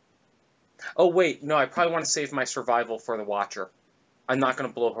 Oh, wait. No, I probably want to save my survival for the Watcher. I'm not going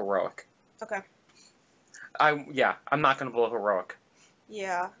to blow heroic. Okay. Yeah, I'm not going to blow heroic.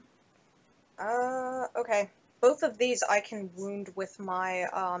 Yeah. Okay. Both of these I can wound with my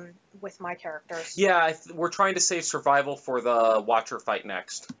characters. Yeah, we're trying to save survival for the Watcher fight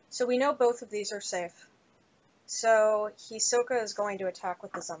next. So we know both of these are safe. So Hisoka is going to attack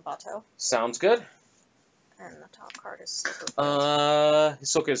with the Zanbato. Sounds good. And the top card is super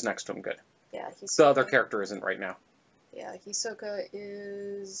Hisoka is next to him, good. Yeah, Hisoka. The other character isn't right now. Yeah, Hisoka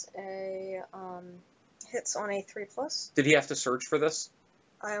is a, hits on a 3+. Did he have to surge for this?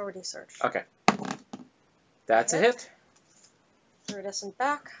 I already searched. Okay. That's a hit. Iridescent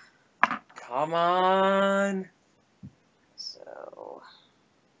back. Come on. So...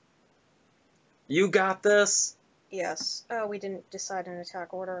 You got this. Yes. We didn't decide an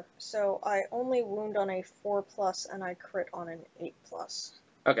attack order. So I only wound on a 4+, and I crit on an 8+.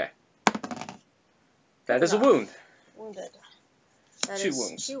 Okay. That is a wound. Wounded. 2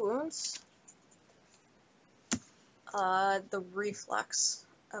 wounds. 2 wounds. The reflex.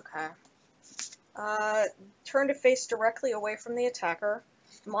 Okay. Turn to face directly away from the attacker.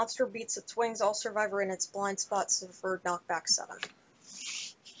 The monster beats its wings. All survivor in its blind spot suffer knockback 7.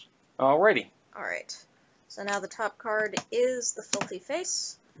 Alrighty. Alright. So now the top card is the Filthy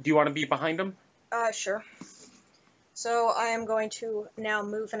Face. Do you want to be behind him? Sure. So I am going to now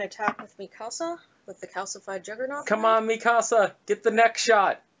move and attack with Mikasa, with the Calcified Juggernaut. Come on, Mikasa! Get the neck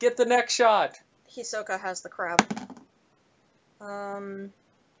shot! Get the neck shot! Hisoka has the crab. I'm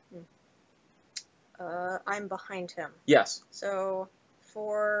behind him. Yes. So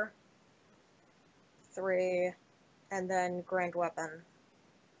 4, 3, and then Grand Weapon.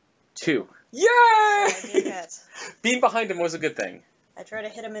 2. Yay! So I did hit. Being behind him was a good thing. I try to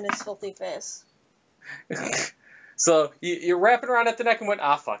hit him in his filthy face. So you're wrapping around at the neck and went,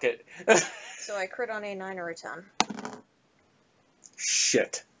 ah, fuck it. So I crit on a 9 or a 10.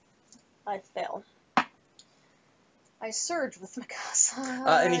 Shit. I fail. I surge with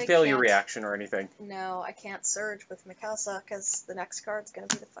Mikasa. Any failure reaction or anything? No, I can't surge with Mikasa because the next card's gonna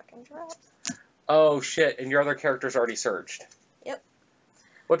be the fucking trap. Oh shit, and your other character's already surged. Yep.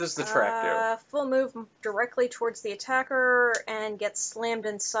 What does the trap do? Full move directly towards the attacker and gets slammed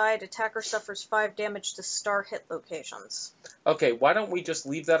inside. Attacker suffers 5 damage to star hit locations. Okay, why don't we just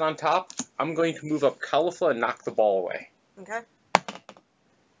leave that on top? I'm going to move up Califa and knock the ball away. Okay.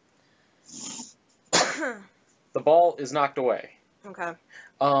 The ball is knocked away. Okay.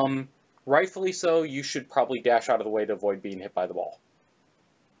 Rightfully so, you should probably dash out of the way to avoid being hit by the ball.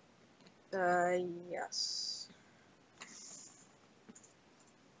 Yes.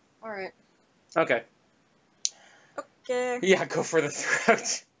 Alright. Okay. Okay. Yeah, go for the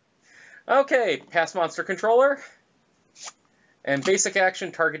throat. Okay, pass monster controller. And basic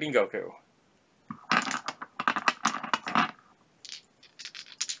action targeting Goku.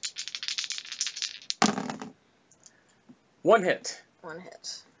 One hit. One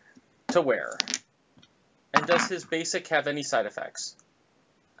hit. To where? And does his basic have any side effects?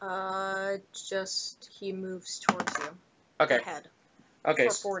 Just he moves towards you. Okay. Head. Okay.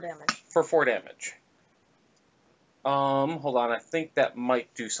 For 4 damage. For 4 damage. Hold on, I think that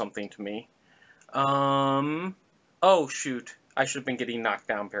might do something to me. Oh shoot. I should have been getting knocked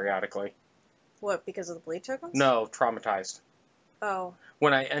down periodically. What, because of the bleed tokens? No, traumatized. Oh.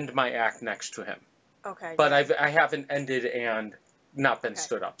 When I end my act next to him. Okay. But yeah. I haven't ended and not been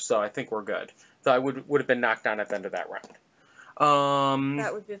stood up, so I think we're good. So I would have been knocked down at the end of that round.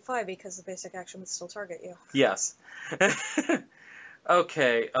 That would be fine because the basic action would still target you. Yes.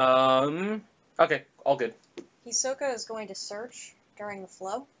 Okay. Okay, all good. Hisoka is going to search during the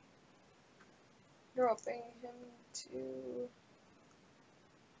flow. Dropping him to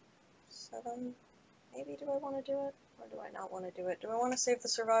 7. Maybe do I want to do it? Or do I not want to do it? Do I want to save the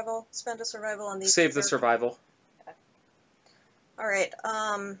survival? Spend a survival on these? Save the survival. Okay. Alright,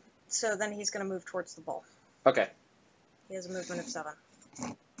 so then he's going to move towards the ball. Okay. He has a movement of 7.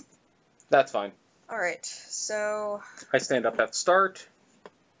 That's fine. Alright, so I stand up at start.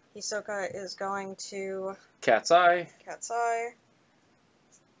 Hisoka is going to Cat's Eye. Cat's Eye.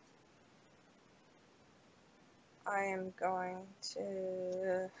 I am going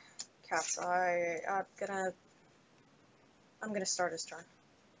to Mikasa. I'm gonna start his turn.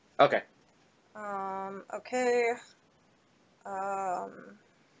 Okay. Okay.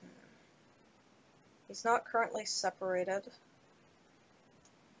 He's not currently separated.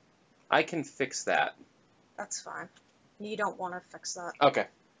 I can fix that. That's fine. You don't want to fix that. Okay.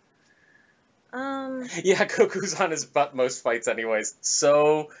 Um, Yeah, Goku's on his butt most fights anyways.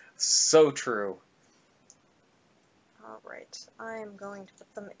 So true. Alright, I'm going to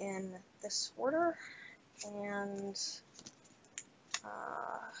put them in this order, and,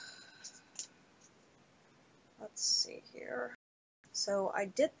 let's see here. So I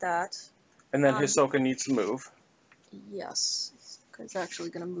did that. And then Hisoka needs to move. Yes, he's actually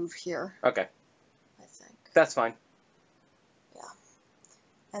going to move here, Okay. I think. That's fine. Yeah.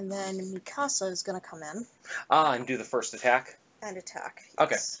 And then Mikasa is going to come in. And do the first attack. And attack. Yes.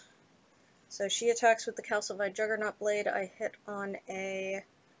 Okay. So she attacks with the Calcified Juggernaut Blade. I hit on I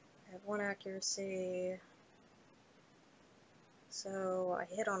have 1 accuracy. So I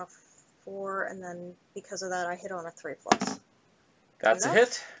hit on a 4, and then because of that, I hit on a 3+. That's a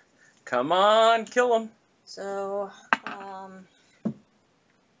hit. Come on, kill him. So,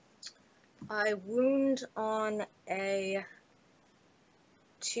 I wound on a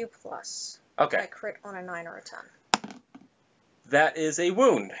 2+. Okay. I crit on a 9 or a 10. That is a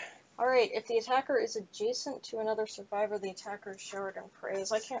wound. Alright, if the attacker is adjacent to another survivor, the attacker is showered in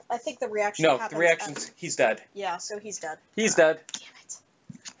praise. I think the reaction happens. No, the reaction's he's dead. Yeah, so he's dead. He's dead. Damn it.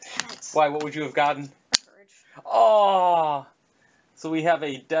 Damn it. Why, what would you have gotten? Courage. Oh! So we have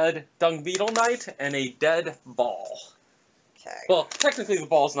a dead Dung Beetle Knight and a dead ball. Okay. Well, technically the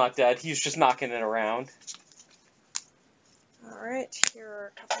ball's not dead. He's just knocking it around. Alright, here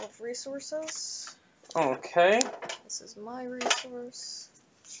are a couple of resources. Okay. This is my resource.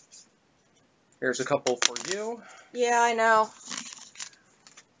 Here's a couple for you. Yeah, I know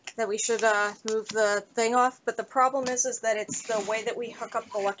that we should move the thing off, but the problem is that it's the way that we hook up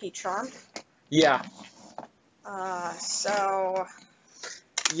the Lucky Charm. Yeah. So...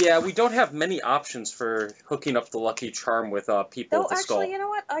 Yeah, we don't have many options for hooking up the Lucky Charm with people Though, with the skull. actually, you know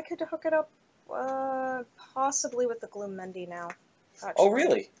what? I could hook it up possibly with the Gloomendi now. Actually. Oh,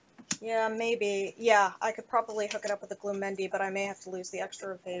 really? Yeah, maybe. Yeah, I could probably hook it up with the Gloomendi, but I may have to lose the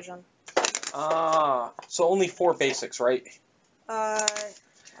extra evasion. So only 4 basics, right?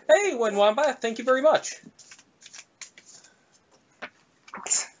 Hey, Wenwamba, thank you very much.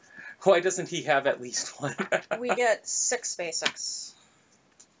 Why doesn't he have at least one? We get 6 basics.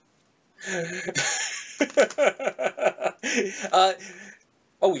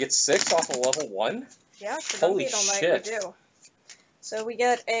 We get 6 off of level 1? Yeah, for Holy Beetle Knight shit. we do. So we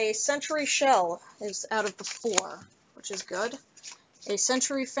get a Century Shell is out of the 4, which is good. A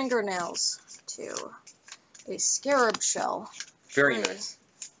Century Fingernails, 2. A Scarab Shell, Very 3. nice.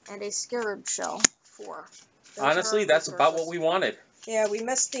 And a Scarab Shell, 4. Those Honestly, are that's about resources. what we wanted. Yeah, we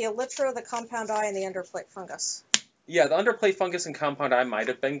missed the Elytra, the Compound Eye, and the Underplate Fungus. Yeah, the Underplay Fungus and Compound Eye might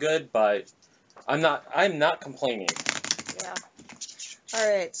have been good, but I'm not complaining. Yeah.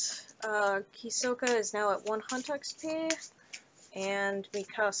 Alright, Hisoka is now at 1 Hunt XP, and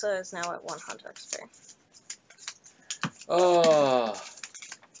Mikasa is now at 1 Hunt XP. Oh.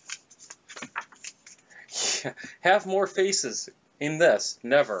 Yeah. Have more faces in this.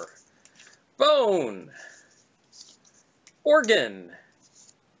 Never. Bone. Organ.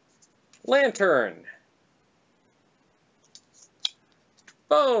 Lantern.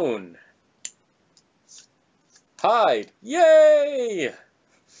 Bone. Hide. Yay!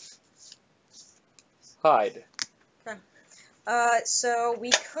 Hide. So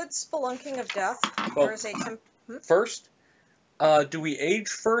we could Spelunking of Death. Well, There's a First, do we age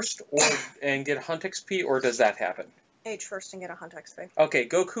first and get Hunt XP, or does that happen? Age first and get a Hunt XP. Okay,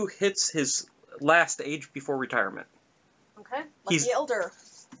 Goku hits his last age before retirement. Okay. Lucky Elder.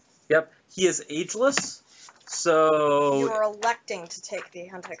 Yep, he is ageless, so... You are electing to take the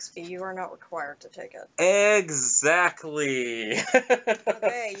Hunt XP. You are not required to take it. Exactly.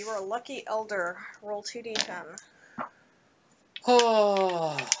 Okay, you are a Lucky Elder. Roll 2d10.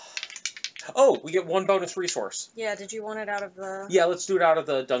 Oh, we get 1 bonus resource. Yeah, did you want it out of the... Yeah, let's do it out of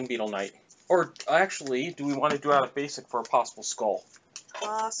the Dung Beetle Knight. Or, actually, do we want to do it out of basic for a possible skull?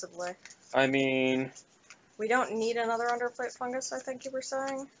 Possibly. I mean... We don't need another Underplate Fungus, I think you were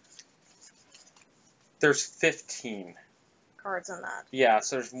saying? There's 15 cards in that. Yeah,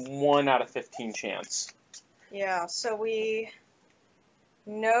 so there's 1 out of 15 chance. Yeah, so we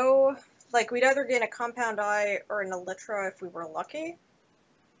know... Like, we'd either gain a Compound Eye or an Elytra if we were lucky.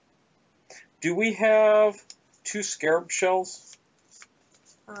 Do we have 2 Scarab Shells?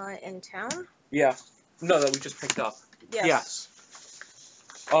 In town? Yeah. No, that we just picked up. Yes.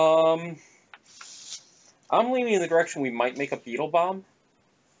 I'm leaning in the direction we might make a Beetle Bomb.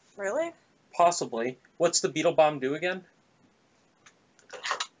 Really? Possibly. What's the Beetle Bomb do again?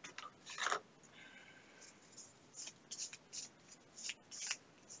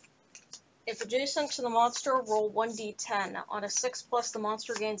 If adjacent to the monster, roll 1d10. On a 6+, the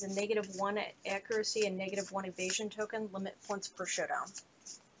monster gains a -1 accuracy and -1 evasion token. Limit points per showdown.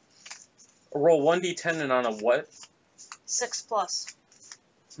 Roll 1d10 and on a what? 6+.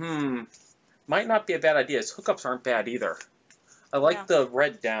 Might not be a bad idea. His hookups aren't bad either. I like the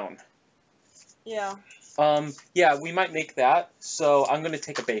red down. Yeah. Yeah, we might make that, so I'm going to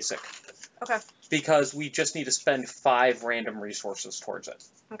take a basic. Okay. Because we just need to spend 5 random resources towards it.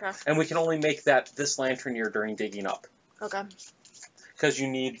 Okay. And we can only make that this lantern here during digging up. Okay. Because you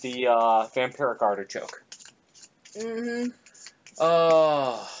need the vampiric artichoke. Mm-hmm.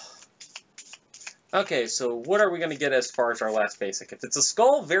 Okay, so what are we going to get as far as our last basic? If it's a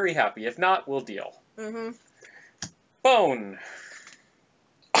skull, very happy. If not, we'll deal. Mm-hmm. Bone.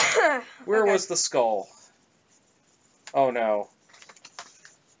 Where was the skull? Oh, no.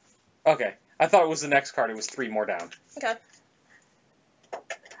 Okay. I thought it was the next card. It was 3 more down. Okay. I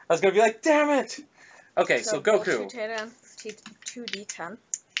was going to be like, damn it! Okay, so Goku. 2d10.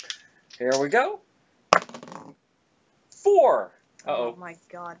 Here we go. 4! Uh-oh. Oh my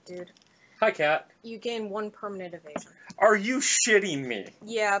god, dude. Hi, Cat. You gain 1 permanent evasion. Are you shitting me?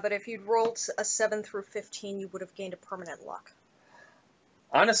 Yeah, but if you'd rolled a 7 through 15, you would have gained a permanent luck.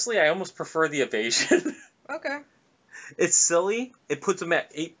 Honestly, I almost prefer the evasion. Okay. It's silly. It puts him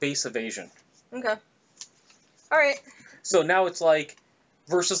at 8 base evasion. Okay. Alright. So now it's like,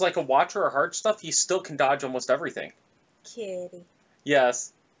 versus like a Watcher or hard stuff, he still can dodge almost everything. Kitty.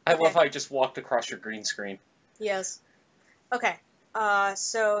 Yes. I love how I just walked across your green screen. Yes. Okay.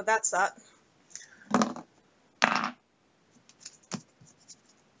 So that's that.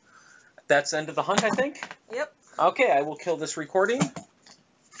 That's the end of the hunt, I think? Yep. Okay, I will kill this recording.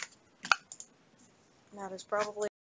 That is probably